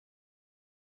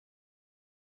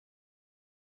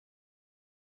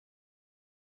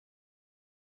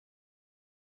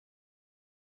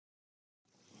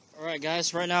Alright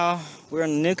guys, right now we're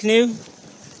in the NUCANOE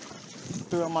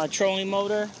through my trolling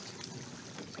motor,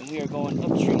 and we are going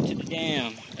upstream to the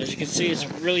dam. As you can see, it's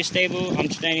really stable.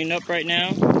 I'm standing up right now.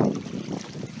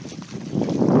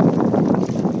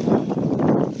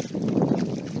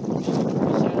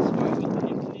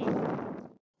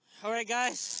 Alright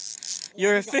guys,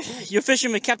 you're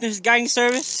fishing with Captain's Guiding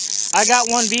Service. I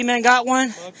got one, V-Man got one.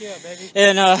 Fuck yeah, baby.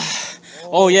 And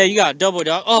oh yeah, you got a double,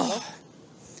 dog. Oh.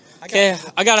 Okay,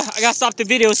 I gotta stop the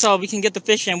video so we can get the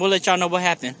fish in. We'll let y'all know what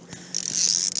happened.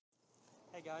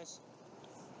 Hey guys,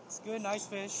 it's good, nice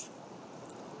fish,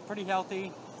 pretty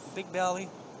healthy, big belly.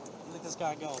 Let this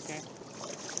guy go, okay?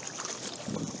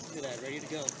 Look at that, ready to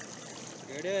go.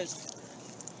 There it is.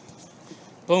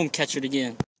 Boom, catch it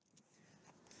again.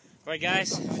 All right,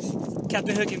 guys.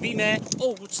 Captain Hook and V-Man.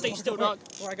 Oh, stay still, dog.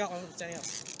 Oh, I got one standing up.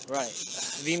 Right,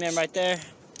 V-Man right there.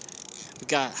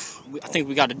 I think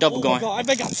we got a double going. Oh my God, I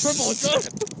bet I got triple, son.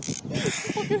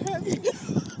 Fucking heavy.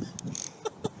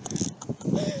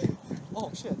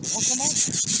 Oh shit, did one come out?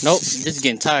 Nope, this is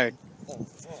getting tired. Oh,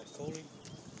 Cody.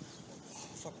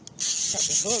 Fucking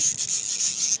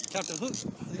Captain Hook.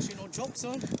 This ain't no joke,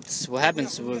 son. This is what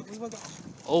happens.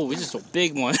 Oh, this is a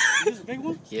big one. This is a big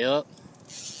one? Yep.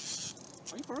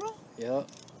 Are you for real? Yep.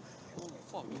 Holy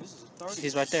fuck, man, this is a 30.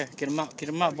 He's right there. Get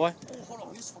him out, boy. Oh, hold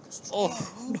on, he's fucking strong.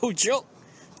 Oh, no joke.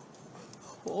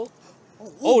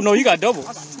 Oh, no, you got double.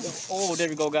 Oh, there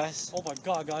we go, guys. Oh my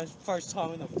God, guys. First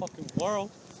time in the fucking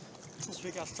world. This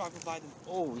big ass striper by them.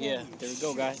 Oh, yeah. There we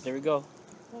go, guys. There we go.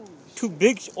 Two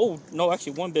big. Oh, no,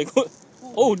 actually one big one.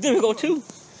 Oh, there we go, two.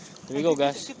 There we go,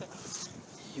 guys.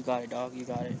 You got it, dog. You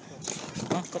got it.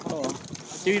 Huh? Hold on.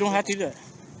 Dude, you don't have to do that.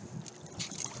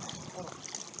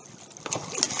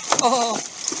 Oh.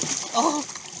 Oh.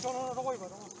 No, don't worry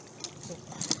about it.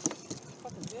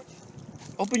 Fucking bitch.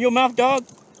 Open your mouth, dog.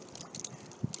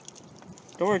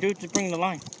 Don't worry, dude. Just bring the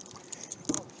line.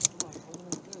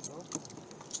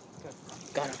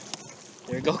 Got him.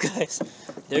 There we go, guys.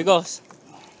 There he goes.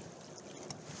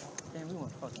 Damn, we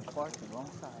went fucking far to the wrong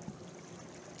side.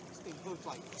 This thing hooked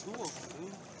like 2 of them,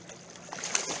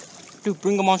 dude. Dude,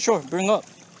 bring them on shore. Bring up.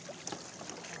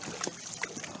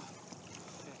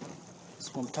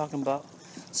 That's what I'm talking about.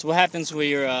 So what happens when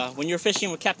you're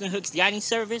fishing with Captain Hook's Guiding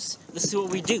Service? This is what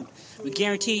we do. We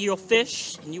guarantee you'll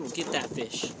fish, and you will get that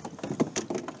fish.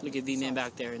 Look at V-Man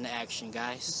back there in the action,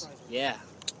 guys. Yeah.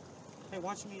 Hey,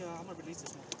 watch me. I'm gonna release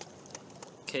this one.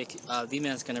 Okay,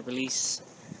 V-Man's gonna release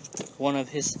one of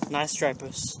his nice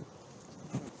stripers.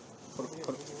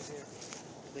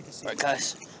 Alright,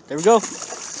 guys. There we go.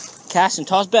 Cast and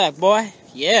toss back, boy.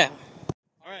 Yeah.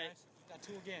 Alright. Got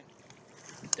 2 again.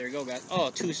 There we go, guys.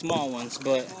 Oh, 2 small ones,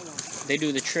 but they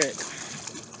do the trick.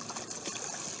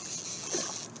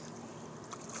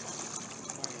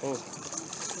 Oh.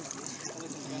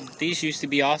 These used to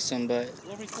be awesome, but...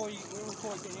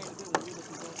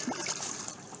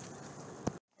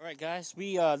 Alright, guys.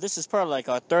 This is probably like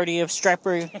our 30th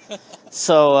striper.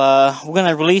 So, we're going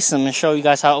to release them and show you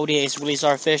guys how ODAs release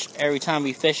our fish every time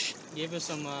we fish. Give us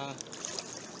some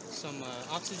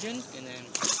oxygen, and then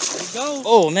there we go.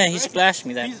 Oh, man, he splashed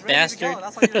me, that he's ready bastard. To go.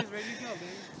 That's how he's ready to go,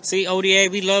 baby. See, ODA,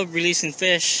 we love releasing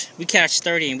fish. We catch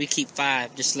 30 and we keep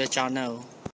 5, just to let y'all know.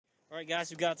 Alright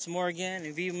guys, we got some more again,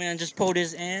 and V-Man just pulled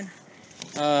his in.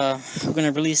 We're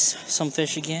gonna release some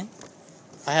fish again.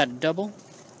 I had a double.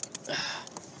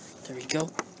 There we go.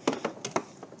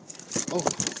 Oh,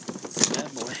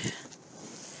 bad boy.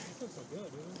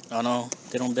 Oh no,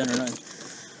 they don't bend or nothing.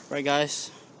 Alright guys,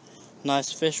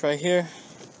 nice fish right here.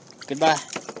 Goodbye.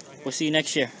 We'll see you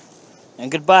next year.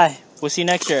 And goodbye. We'll see you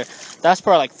next year. That's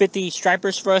probably like 50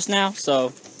 stripers for us now,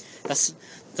 so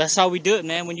that's how we do it,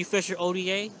 man. When you fish your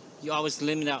ODA, you always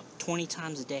limit out 20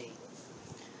 times a day.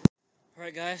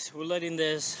 Alright guys, we're letting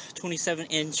this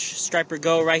 27-inch striper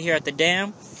go right here at the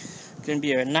dam. Gonna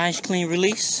be a nice clean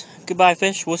release. Goodbye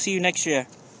fish, we'll see you next year.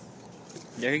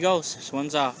 There he goes,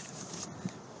 swims off.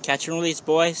 Catch and release,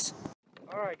 boys.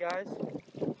 Alright guys,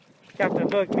 Captain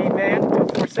Hook, V-Man,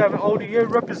 447 ODA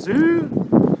represent.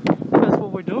 That's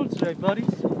what we're doing today,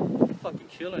 buddies. Fucking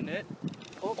killing it.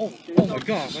 Oh my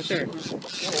God, right there.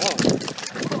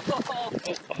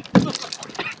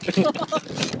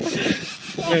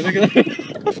 Hey, look at that.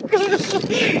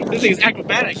 This thing's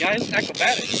acrobatic, guys.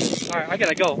 Acrobatic. Alright, I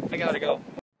gotta go.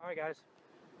 Alright, guys.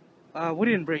 We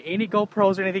didn't bring any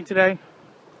GoPros or anything today,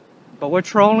 but we're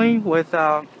trolling with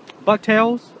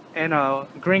bucktails and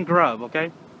green grub,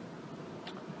 okay?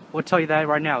 We'll tell you that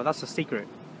right now. That's a secret.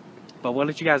 But we'll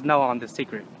let you guys know on the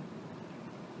secret.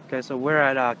 Okay, so we're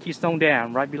at Keystone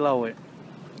Dam, right below it.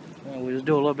 And we'll just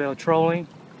do a little bit of trolling.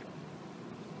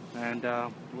 And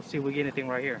we'll see if we get anything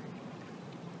right here.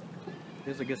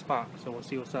 This is a good spot, so we'll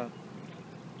see what's up.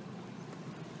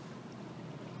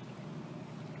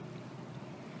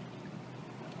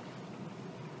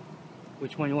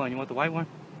 Which one you want? You want the white one?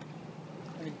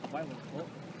 I think the white one.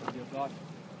 Oh, dear God.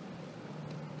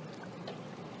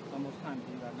 It's almost time,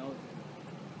 dude. I know it.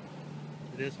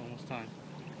 It is almost time.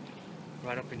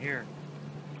 Right up in here.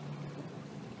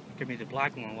 Give me the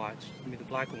black one, watch. Give me the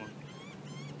black one.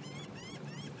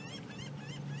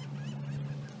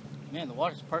 Man, the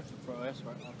water's perfect for us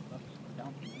right up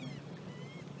down from here.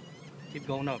 Keep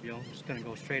going up, yo. Just gonna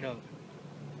go straight up.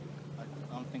 I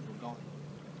don't think we're going.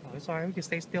 Oh, it's alright. We can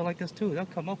stay still like this too. They'll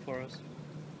come up for us.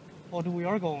 Oh, dude, we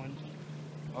are going.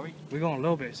 Are we? We're going a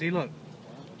little bit. See, look.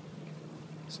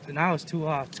 Now it's too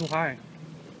high.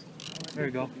 There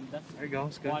you go. There you go.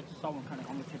 It's good. Well, I just saw one kind of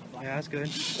almost hit the black. Yeah, that's good.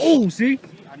 Oh, see?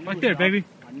 Right there, baby.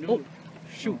 I knew Oh, it.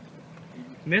 shoot.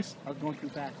 Missed? I was going too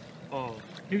fast. Oh.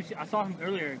 Dude, I saw him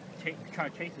earlier try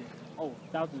to chase it. Oh,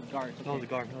 that was his guard. Okay. That was a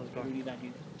guard. That was a guard. We need that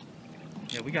dude.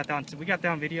 Yeah, we got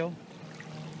down video.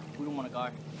 We don't want a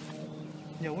guard.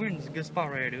 Yeah, we're in this good spot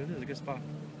right here, dude. This is a good spot.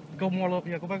 Go more up.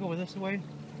 Yeah, go back over this way.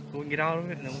 So we can get out of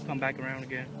it, and then we'll come back around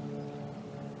again.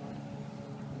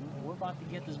 We're about to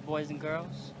get this, boys and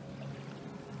girls.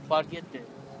 About to get this.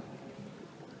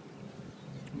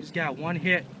 We just got one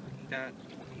hit that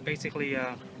basically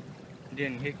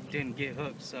didn't get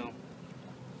hooked, so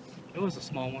it was a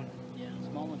small one. Yeah,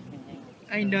 small ones can hang.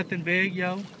 Ain't nothing big,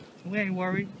 yo. We ain't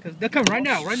worried, cause they're coming right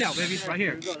now, baby. Right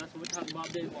here. There we go. That's what we're talking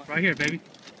about, big one. Right here, baby.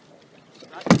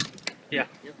 Yeah.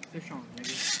 Yep, fish on,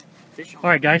 nigga. Fish on. All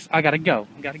right, guys, I gotta go.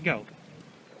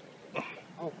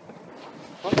 Oh. All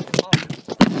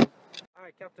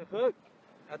right, Captain Hook.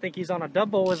 I think he's on a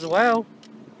double as well.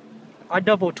 I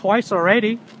doubled twice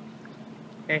already,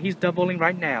 and he's doubling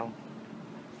right now.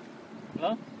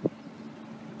 Hello?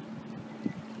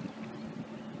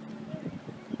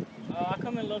 I'll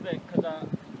come in a little bit because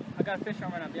I got a fish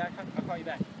on right now. Yeah, I'll call you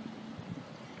back.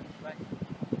 Bye.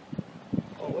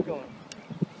 Oh, we're going.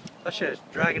 That shit is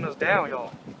dragging us down,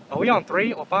 y'all. Are we on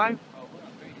 3 or 5? Oh, we're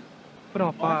on 3. Put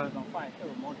on 5. On 5. They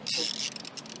were more than 2.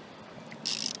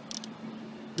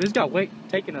 This got weight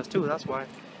taking us too, that's why.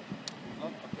 Oh,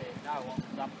 okay. Now I won't.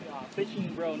 I'm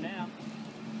fishing row now.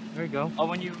 There you go. Oh,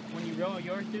 when you row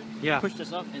yours, dude? Yeah. Push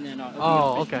this up and then it'll be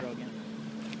Oh, a fishing okay. row again.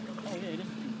 Oh, yeah, it is.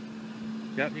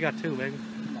 Yep, you got 2, baby.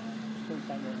 No, still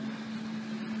start rolling.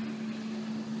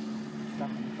 Stop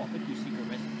and fall. Look at your secret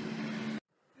recipe.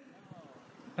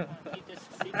 Keep this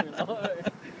secret,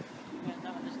 Lord.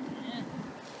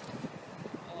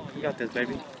 Oh, You got this,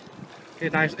 baby.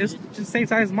 It's nice. It's just the same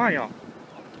size as mine, y'all.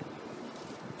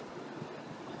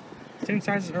 Same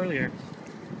size as earlier.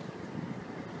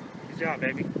 Good job,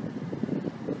 baby. Good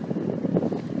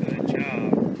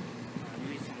job.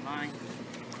 Release some line.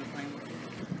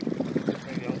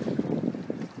 There you go.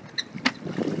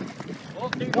 Oh,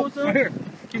 there you go, sir. Right here.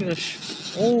 Give me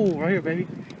this. Oh, right here, baby.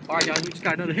 All right, guys, we just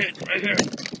got another hit right here.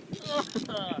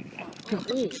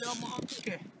 Okay.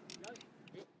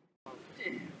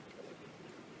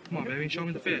 Come on, baby. Show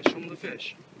me the fish. Show me the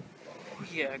fish.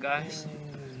 Yeah, guys.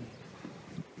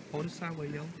 Hold it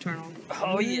sideways, yo. Turn on.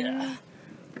 Oh, yeah.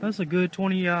 That's a good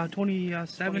 27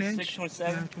 26, inch.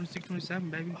 27. Yeah, 26, 27,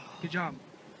 baby. Good job.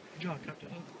 Good job, Captain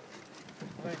Hook.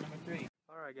 All right, number 3.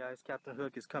 All right, guys. Captain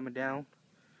Hook is coming down.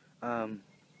 I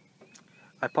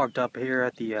parked up here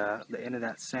at the end of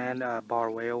that sand bar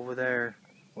way over there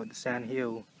with the sand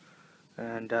hill,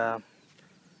 and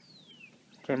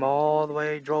came all the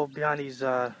way, drove behind these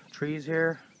trees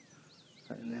here,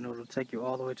 and then it'll take you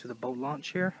all the way to the boat launch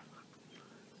here,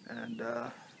 and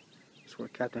that's where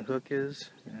Captain Hook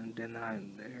is, and then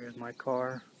there's my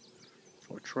car,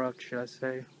 or truck should I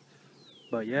say.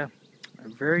 But yeah, a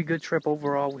very good trip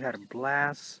overall. We had a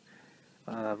blast,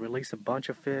 released a bunch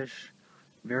of fish,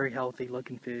 very healthy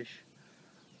looking fish.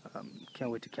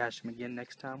 Can't wait to catch them again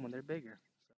next time when they're bigger.